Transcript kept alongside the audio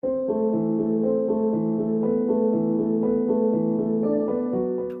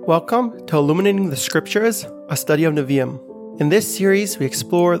Welcome to Illuminating the Scriptures, a study of Nevi'im. In this series, we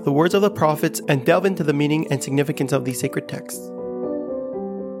explore the words of the prophets and delve into the meaning and significance of these sacred texts.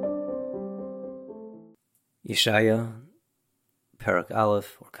 Yeshaya, Parak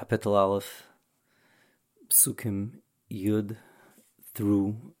Aleph, or Kapitel Aleph, Psukim Yud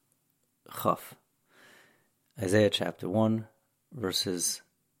through Chaf. Isaiah chapter 1, verses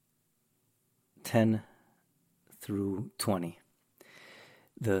 10 through 20.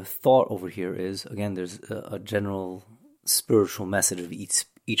 The thought over here is, again, there's a general spiritual message of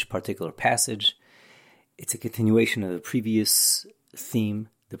each particular passage. It's a continuation of the previous theme,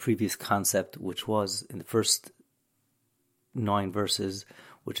 the previous concept, which was in the first 9 verses,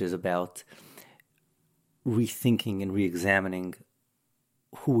 which is about rethinking and re-examining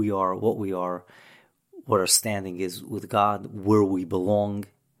who we are, what our standing is with God, where we belong,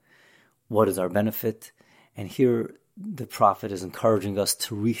 what is our benefit. And here the prophet is encouraging us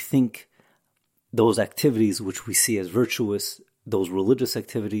to rethink those activities which we see as virtuous, those religious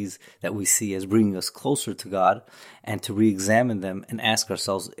activities that we see as bringing us closer to God, and to re-examine them and ask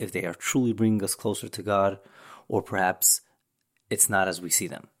ourselves if they are truly bringing us closer to God, or perhaps it's not as we see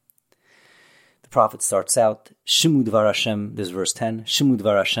them. The prophet starts out, Shimu Dvar Hashem, this is verse 10, Shimu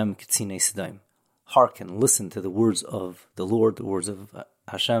Dvar Hashem Ketzinei Sidaim. Hearken, listen to the words of the Lord, the words of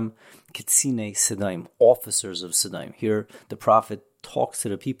Hashem, Ketzinei Sidaim, officers of Sidaim. Here, the prophet talks to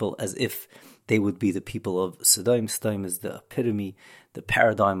the people as if they would be the people of Sidaim. Sidaim is the epitome, the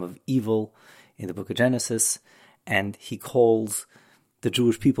paradigm of evil in the book of Genesis, and he calls the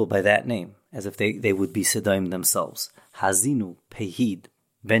Jewish people by that name, as if they would be Sidaim themselves. Hazinu Pehid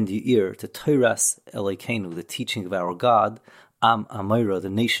Ben Yair to Toras Elokeinu, the teaching of our God, Am Amira, the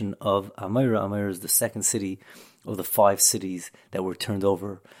nation of Amira. Amira is the second city of the 5 cities that were turned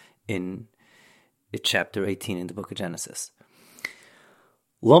over in chapter 18 in the book of Genesis.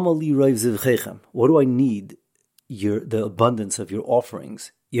 Lama li raiv zivchechem. What do I need? The abundance of your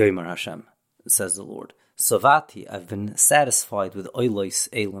offerings, Yomer Hashem, says the Lord. Savati, I've been satisfied with oilos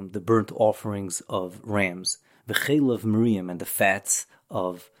elam, the burnt offerings of rams, v'chel of miriam, and the fats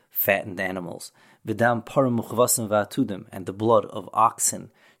of fattened animals, v'dam param muchvasim v'atudim, and the blood of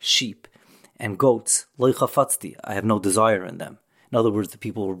oxen, sheep, and goats, lo chafatzti, I have no desire in them. In other words, the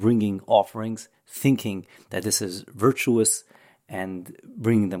people were bringing offerings, thinking that this is virtuous and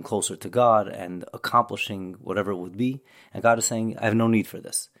bringing them closer to God and accomplishing whatever it would be. And God is saying, I have no need for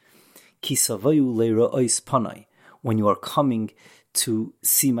this. Ki savayu le'ra'os panai, when you are coming to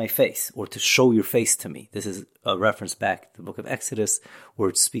see my face, or to show your face to me. This is a reference back to the book of Exodus, where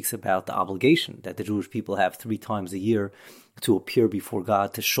it speaks about the obligation that the Jewish people have 3 times a year to appear before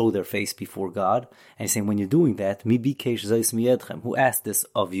God, to show their face before God. And he's saying, when you're doing that, mi bikesh zeis miyedchem, who asked this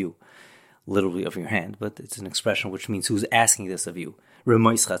of you? Literally of your hand, but it's an expression which means who's asking this of you?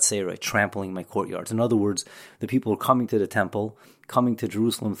 Remois chatzerei, trampling my courtyards. In other words, the people are coming to the temple, coming to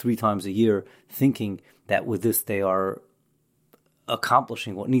Jerusalem 3 times a year, thinking that with this they are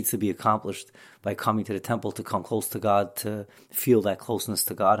accomplishing what needs to be accomplished by coming to the temple to come close to God, to feel that closeness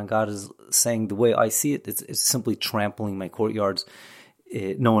to God. And God is saying, the way I see it, it's simply trampling my courtyards.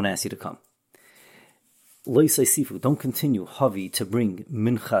 No one asks you to come. Don't continue, Havi, to bring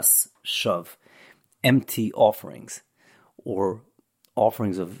minchas shav, empty offerings, or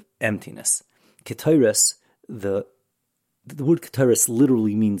offerings of emptiness. Ketores, the word ketores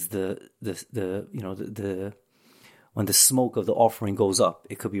literally means the when the smoke of the offering goes up.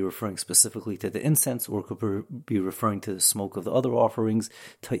 It could be referring specifically to the incense, or it could be referring to the smoke of the other offerings.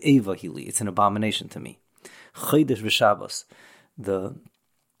 Ta'eva hili, it's an abomination to me. Chodesh v'Shabbos, the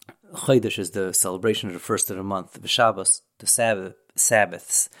Chodesh is the celebration of the first of the month. V'Shabbos, the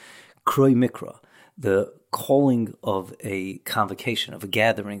Sabbaths. Kroi Mikra, the calling of a convocation, of a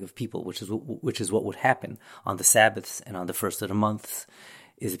gathering of people, which is what would happen on the Sabbaths and on the first of the months,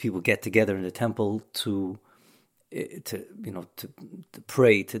 is that people get together in the temple to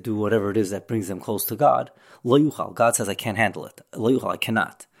pray, to do whatever it is that brings them close to God. Lo yuchal, God says, I can't handle it. Lo yuchal, I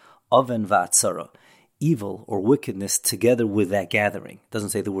cannot. Oven v'atzara, evil or wickedness together with that gathering. It doesn't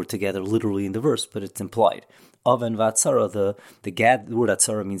say the word together literally in the verse, but it's implied. Oven v'atzara, the word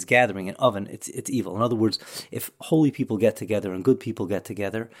atzara means gathering, and oven, it's evil. In other words, if holy people get together and good people get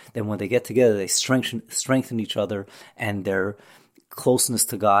together, then when they get together, they strengthen each other, and their closeness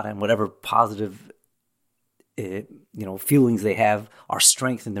to God and whatever positive feelings they have are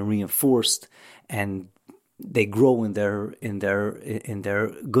strengthened and reinforced, and they grow in their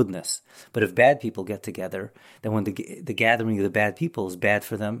goodness. But if bad people get together, then when the gathering of the bad people is bad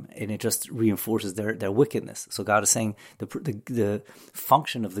for them, and it just reinforces their wickedness. So God is saying the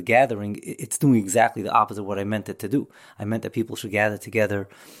function of the gathering, it's doing exactly the opposite of what I meant it to do. I meant that people should gather together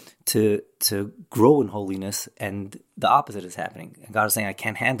to grow in holiness, and the opposite is happening. And God is saying, I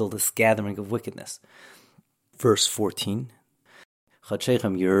can't handle this gathering of wickedness. Verse 14,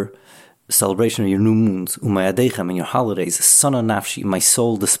 your celebration of your new moons, umayadechem, and your holidays, sana nafshi, my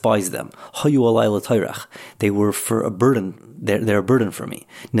soul despised them. Hayu alay l'tayrach, they were for a burden, they're a burden for me.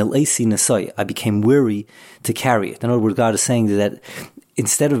 Nil esi nesai, I became weary to carry it. In other words, God is saying that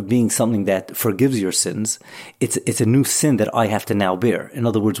instead of being something that forgives your sins, it's a new sin that I have to now bear. In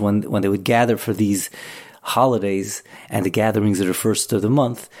other words, when they would gather for these holidays and the gatherings of the first of the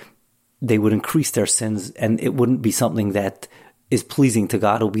month, they would increase their sins, and it wouldn't be something that is pleasing to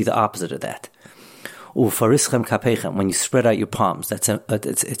God. It will be the opposite of that. When you spread out your palms, it's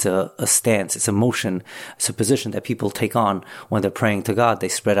a stance, it's a motion, it's a position that people take on when they're praying to God. They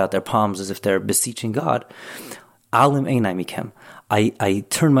spread out their palms as if they're beseeching God. Alim einai mikem, I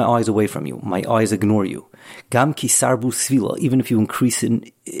turn my eyes away from you. My eyes ignore you. Gam ki sarbu svila, even if you increase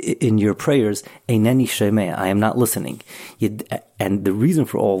in your prayers, eineni shemea, I am not listening. And the reason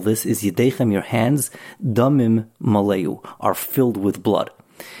for all this is yedechem, your hands, damim maleu, are filled with blood.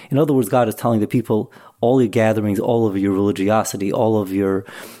 In other words, God is telling the people, all your gatherings, all of your religiosity, all of your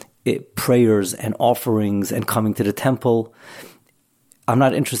prayers and offerings and coming to the temple, I'm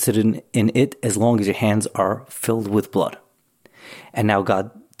not interested in it as long as your hands are filled with blood. And now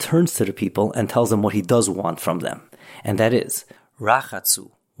God turns to the people and tells them what he does want from them. And that is,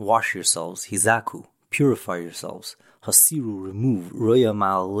 rachatzu, wash yourselves, hizaku, purify yourselves, hasiru, remove, roya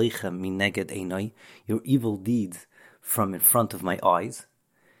ma'alechem mineged einai, your evil deeds from in front of my eyes,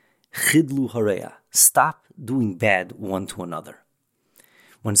 chidlu hareya, stop doing bad one to another.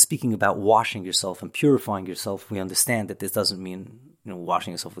 When speaking about washing yourself and purifying yourself, we understand that this doesn't mean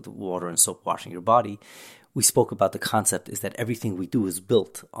washing yourself with water and soap, washing your body. We spoke about the concept is that everything we do is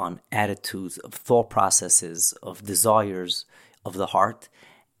built on attitudes, of thought processes, of desires of the heart,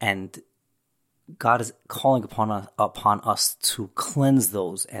 and God is calling upon us to cleanse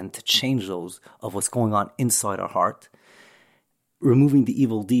those and to change those of what's going on inside our heart. Removing the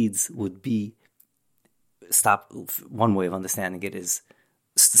evil deeds would be stop. One way of understanding it is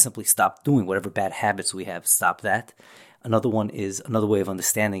to simply stop doing whatever bad habits we have. Stop that. Another way of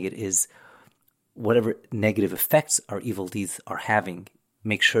understanding it is whatever negative effects our evil deeds are having,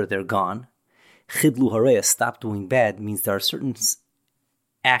 make sure they're gone. Chidlu hareya, stop doing bad, means there are certain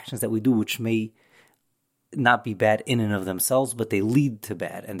actions that we do which may not be bad in and of themselves, but they lead to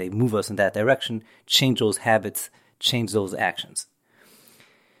bad and they move us in that direction. Change those habits, change those actions.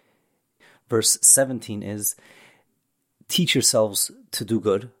 Verse 17 is, teach yourselves to do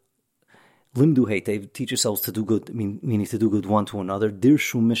good. Limdu heitev, teach yourselves to do good, meaning to do good one to another.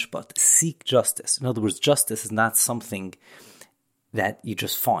 Dirshu mishpat, seek justice. In other words, justice is not something that you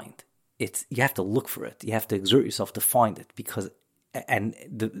just find. You have to look for it. You have to exert yourself to find it. When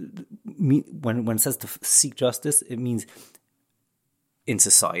it says to seek justice, it means in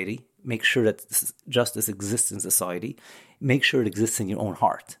society. Make sure that justice exists in society. Make sure it exists in your own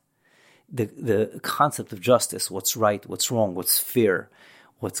heart. The concept of justice, what's right, what's wrong, what's fair,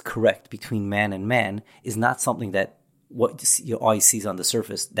 what's correct between man and man, is not something that what your eye sees on the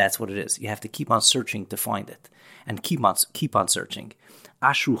surface, that's what it is. You have to keep on searching to find it. And keep on searching.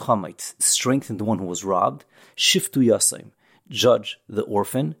 Ashru chamait, strengthen the one who was robbed. Shiftu yasaim, judge the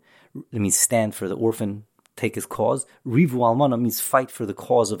orphan. It means stand for the orphan, take his cause. Rivu almana means fight for the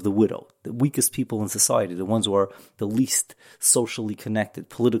cause of the widow. The weakest people in society, the ones who are the least socially connected,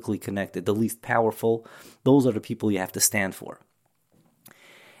 politically connected, the least powerful, those are the people you have to stand for.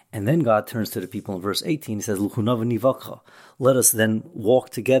 And then God turns to the people in verse 18. He says, let us then walk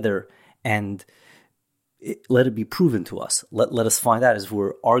together and let it be proven to us. Let us find out as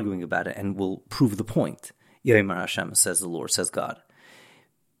we're arguing about it, and we'll prove the point. Yomer Hashem, says the Lord, says God.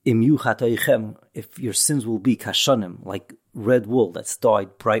 If your sins will be kashanim, like red wool that's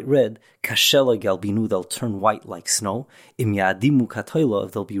dyed bright red, kashela galbinu, they'll turn white like snow. Im yadimu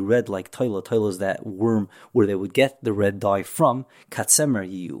katoila, they'll be red like toila. Toila is that worm where they would get the red dye from. Katsemer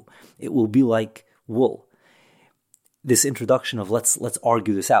yiyu, it will be like wool. This introduction of let's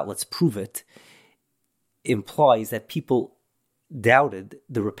argue this out, let's prove it, implies that people doubted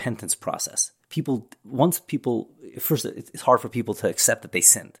the repentance process. First, it's hard for people to accept that they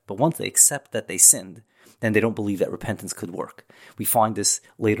sinned. But once they accept that they sinned, then they don't believe that repentance could work. We find this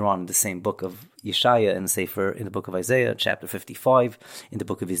later on in the same book of Yeshaya and in the book of Isaiah, chapter 55, in the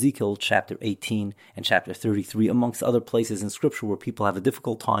book of Ezekiel, chapter 18 and chapter 33, amongst other places in Scripture where people have a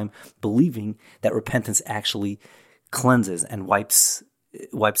difficult time believing that repentance actually cleanses and wipes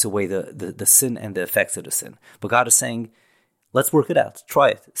away the sin and the effects of the sin. But God is saying, let's work it out. Try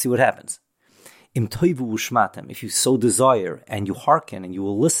it. See what happens. Im toivu ushmatem, if you so desire and you hearken and you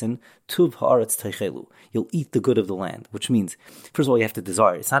will listen, tuv haaretz teichelu, you'll eat the good of the land. Which means, first of all, you have to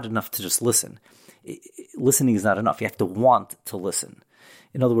desire. It's not enough to just listen. Listening is not enough. You have to want to listen.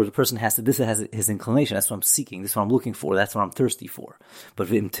 In other words, a person has his inclination. That's what I'm seeking. This is what I'm looking for. That's what I'm thirsty for.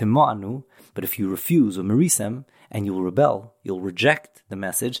 But if you refuse, or merisem, and you will rebel, you'll reject the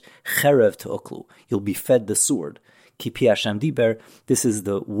message, cherev te'oklu, you'll be fed the sword. Kipi Hashem diber, this is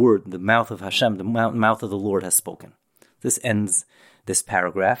the word, the mouth of Hashem, the mouth of the Lord has spoken. This ends this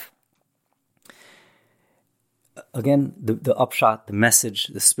paragraph. Again, the upshot, the message,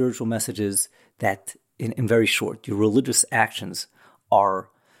 the spiritual message is that, in very short, your religious actions are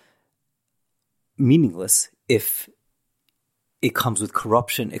meaningless if it comes with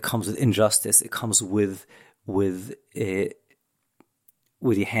corruption, it comes with injustice, it comes with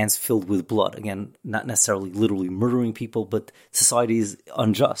your hands filled with blood. Again, not necessarily literally murdering people, but society is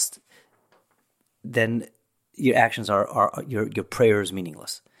unjust. Then your actions your prayer is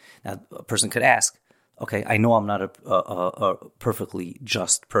meaningless. Now, a person could ask, okay, I know I'm not a perfectly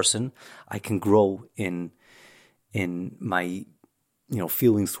just person. I can grow in my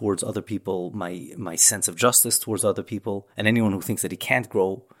feelings towards other people, my sense of justice towards other people, and anyone who thinks that he can't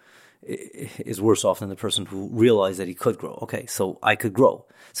grow is worse off than the person who realized that he could grow. Okay, so I could grow,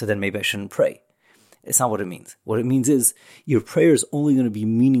 so then maybe I shouldn't pray. It's not what it means. What it means is your prayer is only going to be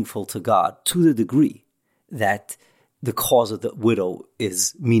meaningful to God to the degree that the cause of the widow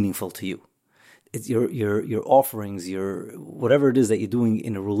is meaningful to you. It's your offerings, your whatever it is that you're doing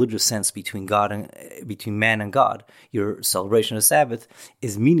in a religious sense between man and God, your celebration of Sabbath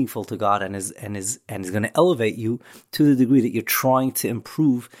is meaningful to God and is going to elevate you to the degree that you're trying to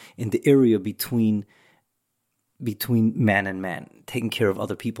improve in the area between man and man, taking care of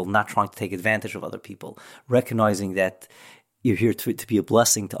other people, not trying to take advantage of other people, recognizing that you're here to be a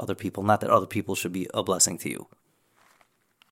blessing to other people, not that other people should be a blessing to you.